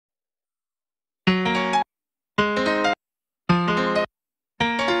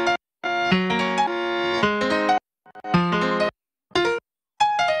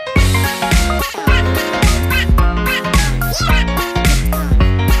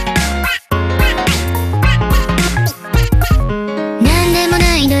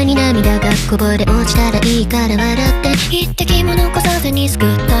こぼれ落ちたらいいから笑って一滴も残さずにすく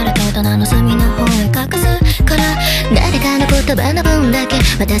ったら戸棚の隅の方へ隠すから、誰かの言葉の分だけ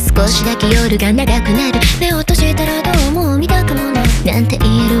また少しだけ夜が長くなる。目を閉じたらどうも見たくもないなんて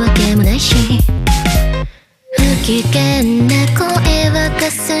言えるわけもないし、不機嫌な声は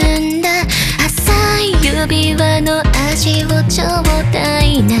かすんだ浅い指輪の味をちょうだ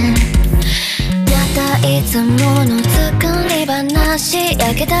いな。またいつもの作り話、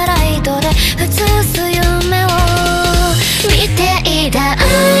焼けたライトで映す夢を見ていた。愛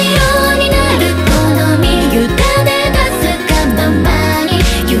色になる好み委ね出すかままに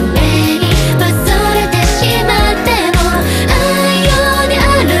夢に忘れてしまっても、愛用にあ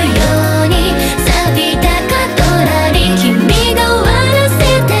るように錆びたカトラリー君が終わらせ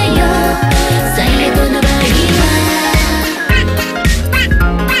てよ最後の場合は。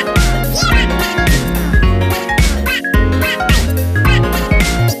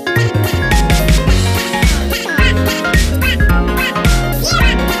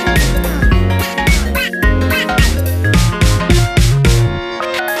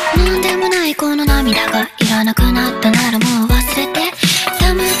なんでもないこの涙がいらなくなったならもう忘れて、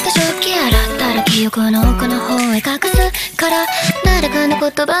溜まった食器洗ったら記憶の奥の方へ隠すから、誰かの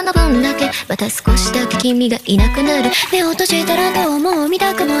言葉の分だけまた少しだけ君がいなくなる。目を閉じたらどうも見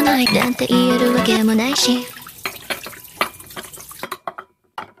たくもないなんて言えるわけもないし、